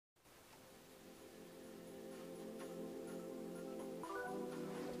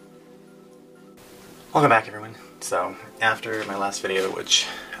Welcome back, everyone. So, after my last video, which,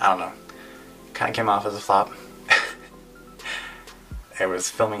 I don't know, kind of came off as a flop, I was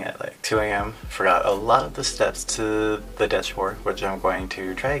filming at like 2 a.m., forgot a lot of the steps to the Dutch board, which I'm going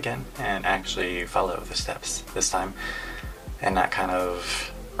to try again and actually follow the steps this time and not kind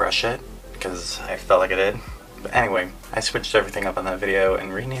of rush it, because I felt like I did. But anyway, I switched everything up on that video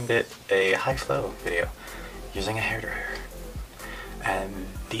and renamed it a high flow video using a hairdryer. And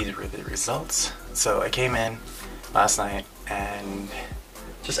these were the results. So I came in last night and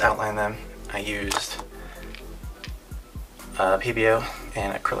just outlined them. I used PBO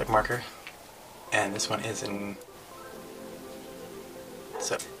and acrylic marker, and this one is in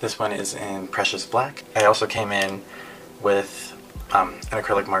Precious Black. I also came in with an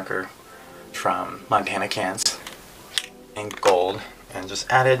acrylic marker from Montana Cans in gold and just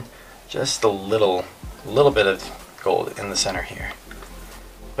added just a little bit of gold in the center here.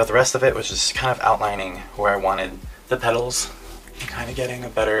 But the rest of it was just kind of outlining where I wanted the petals and kind of getting a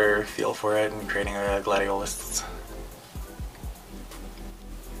better feel for it and creating a gladiolus.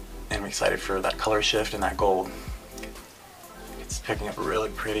 And I'm excited for that color shift and that gold. It's picking up really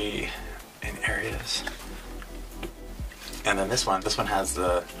pretty in areas. And then this one has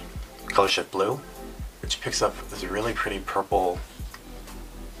the color shift blue, which picks up this really pretty purple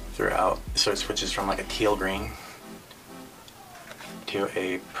throughout. So it switches from like a teal green to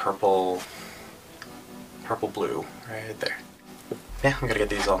a purple blue right there. Yeah, I'm gonna get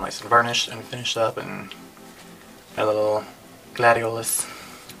these all nice and varnished and finished up, and my little gladiolus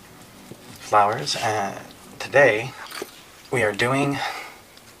flowers. And today we are doing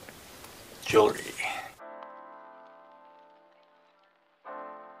jewelry.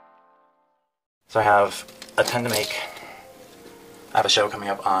 So I have a ton to make. I have a show coming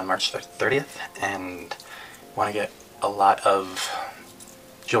up on March 30th and want to get a lot of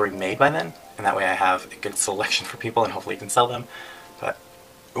jewelry made by then, and that way I have a good selection for people and hopefully can sell them. But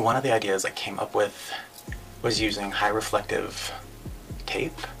one of the ideas I came up with was using high reflective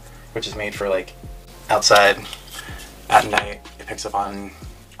tape, which is made for like outside at night. It picks up on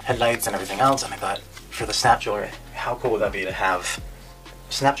headlights and everything else, and I thought for the snap jewelry, how cool would that be to have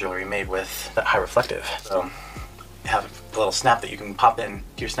snap jewelry made with that high reflective. So you have a little snap that you can pop in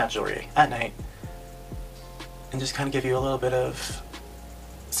to your snap jewelry at night and just kind of give you a little bit of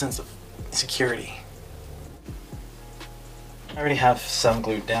sense of security. I already have some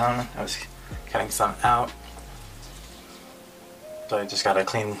glued down. I was cutting some out, so I just gotta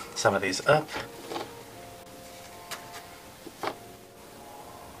clean some of these up.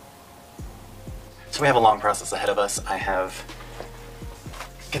 So we have a long process ahead of us. I have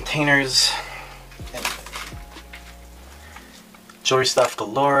containers and jewelry stuff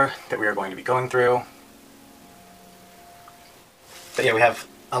galore that we are going to be going through. But yeah, we have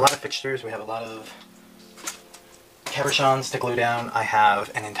a lot of fixtures, we have a lot of cabochons to glue down. I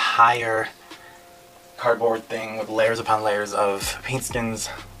have an entire cardboard thing with layers upon layers of paint skins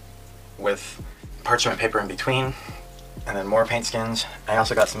with parchment paper in between, and then more paint skins. I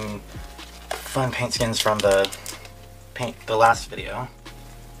also got some fun paint skins from the last video.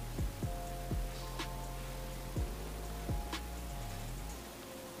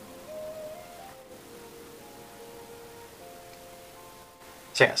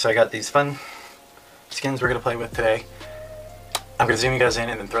 So yeah, so I got these fun skins we're going to play with today. I'm going to zoom you guys in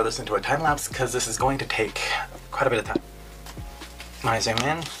and then throw this into a time-lapse because this is going to take quite a bit of time. When I zoom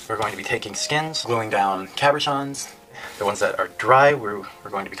in, we're going to be taking skins, gluing down cabochons. The ones that are dry, we're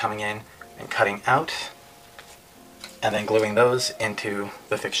going to be coming in and cutting out, and then gluing those into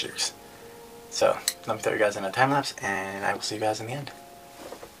the fixtures. So let me throw you guys in a time-lapse, and I will see you guys in the end.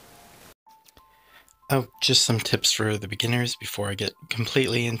 Oh, just some tips for the beginners before I get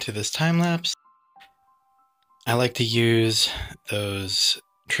completely into this time-lapse. I like to use those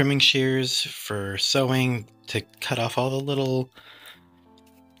trimming shears for sewing to cut off all the little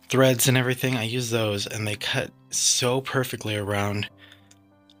threads and everything. I use those and they cut so perfectly around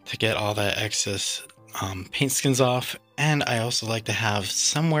to get all that excess paint skins off. And I also like to have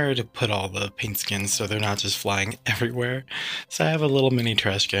somewhere to put all the paint skins so they're not just flying everywhere. So I have a little mini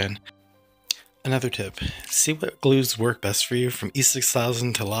trash can. Another tip, see what glues work best for you, from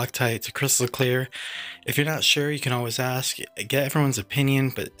E6000 to Loctite to Crystal Clear. If you're not sure, you can always ask, get everyone's opinion,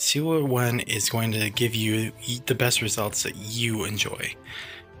 but see what one is going to give you the best results that you enjoy.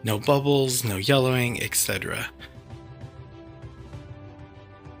 No bubbles, no yellowing, etc.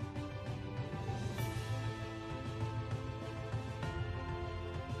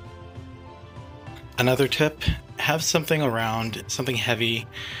 Another tip, have something around, something heavy.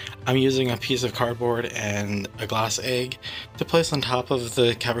 I'm using a piece of cardboard and a glass egg to place on top of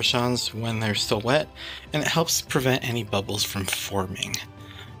the cabochons when they're still wet, and it helps prevent any bubbles from forming.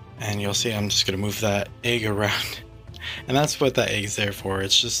 And you'll see I'm just going to move that egg around. And that's what that egg's there for.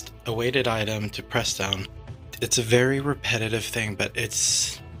 It's just a weighted item to press down. It's a very repetitive thing, but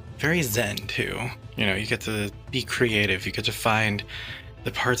it's very zen too. You know, you get to be creative. You get to find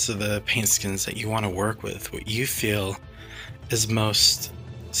the parts of the paint skins that you want to work with, what you feel is most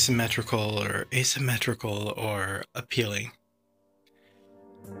symmetrical or asymmetrical or appealing.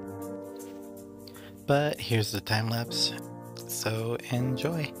 But here's the time lapse, so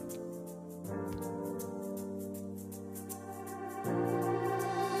enjoy.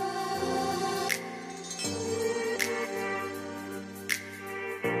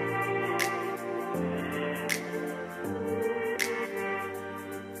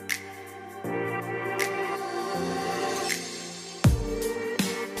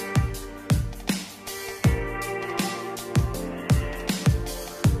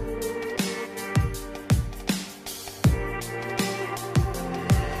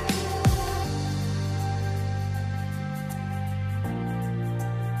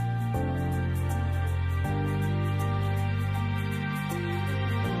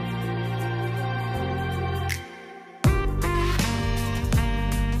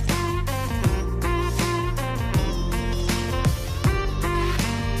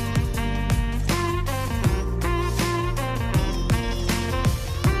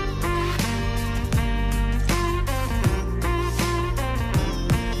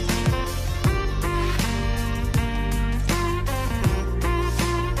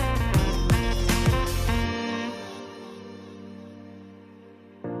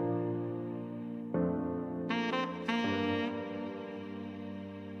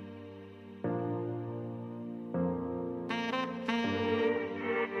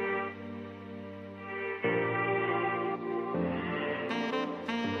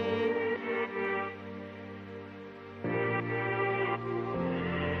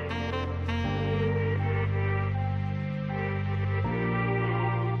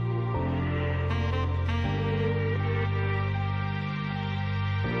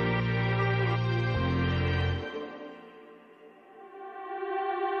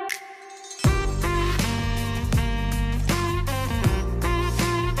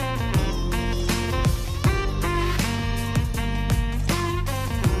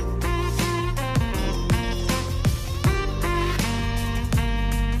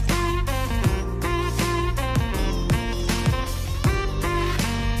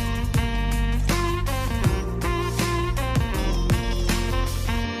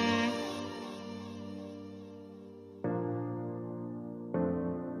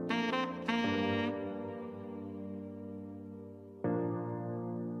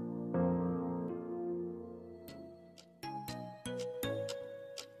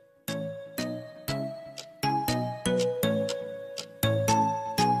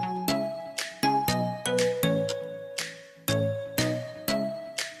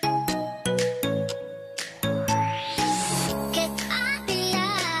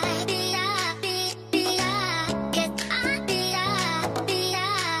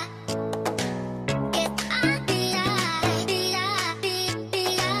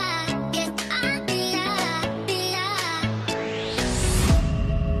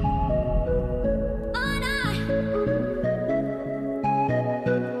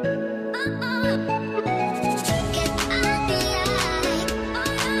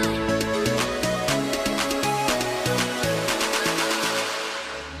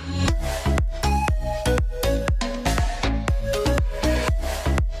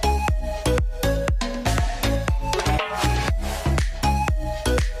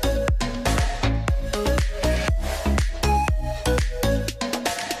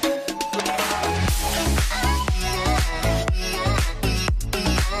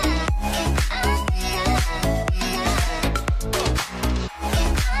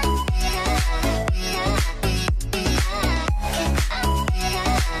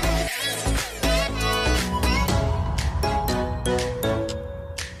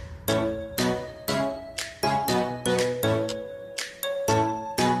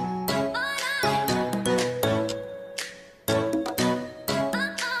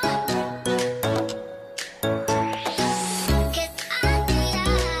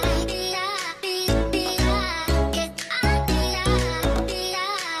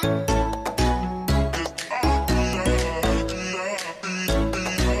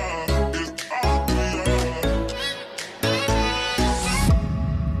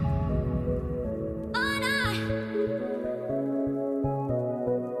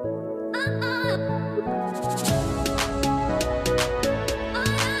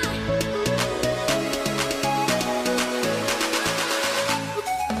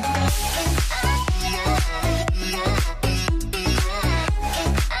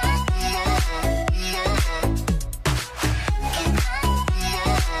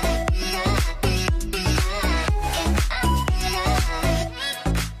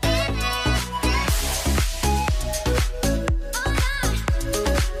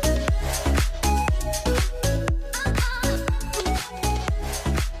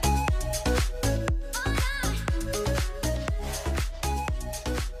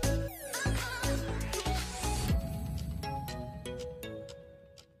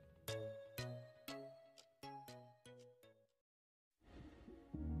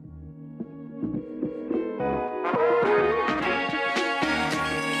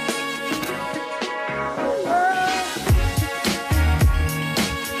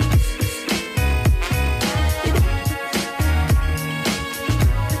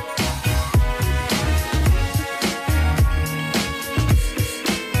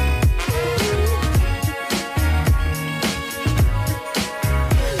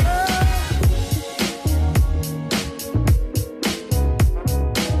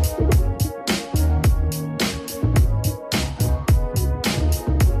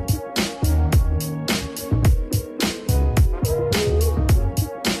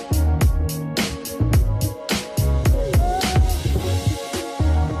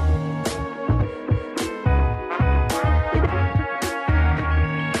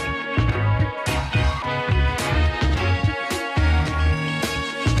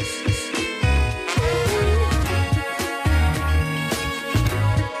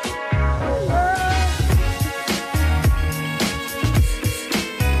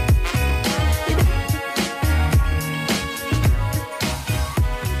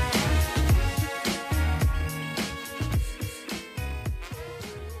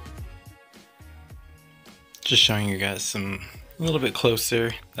 Just showing you guys some a little bit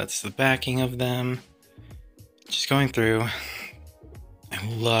closer. That's the backing of them. Just going through. I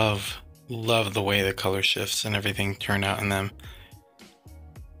love the way the color shifts and everything turned out in them.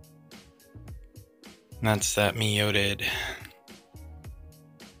 And that's that Miyoted.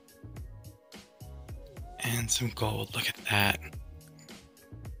 And some gold, look at that.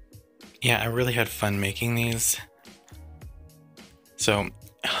 Yeah, I really had fun making these. So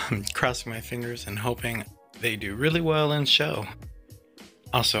I'm crossing my fingers and hoping they do really well in show.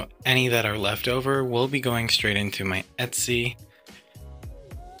 Also, any that are left over will be going straight into my Etsy.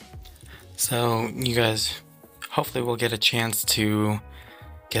 So you guys hopefully will get a chance to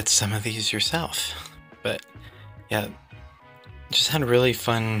get some of these yourself. But yeah, just had really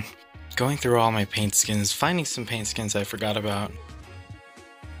fun going through all my paint skins, finding some paint skins I forgot about.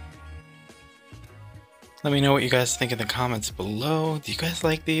 Let me know what you guys think in the comments below. Do you guys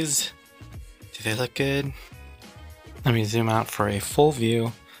like these? Do they look good? Let me zoom out for a full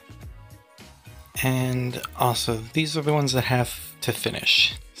view. And also, these are the ones that have to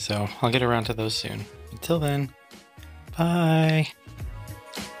finish. So I'll get around to those soon. Until then, bye!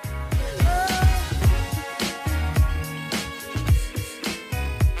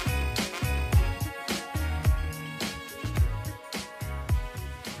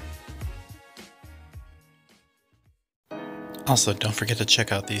 Also, don't forget to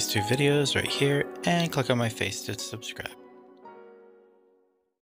check out these two videos right here and click on my face to subscribe.